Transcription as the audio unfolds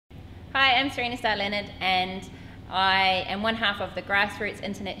Hi, I'm Serena Star-Leonard and I am one half of the Grassroots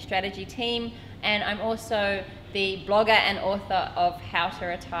Internet Strategy team, and I'm also the blogger and author of How to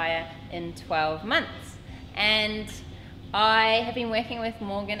Retire in 12 Months. And I have been working with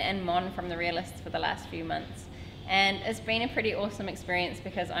Morgan and Mon from the Reelists for the last few months. And it's been a pretty awesome experience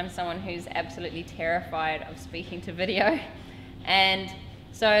because I'm someone who's absolutely terrified of speaking to video. And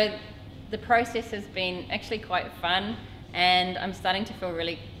so the process has been actually quite fun, and I'm starting to feel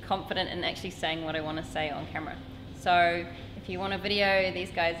really confident in actually saying what I want to say on camera. So if you want a video, these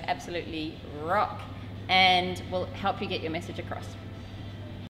guys absolutely rock and will help you get your message across.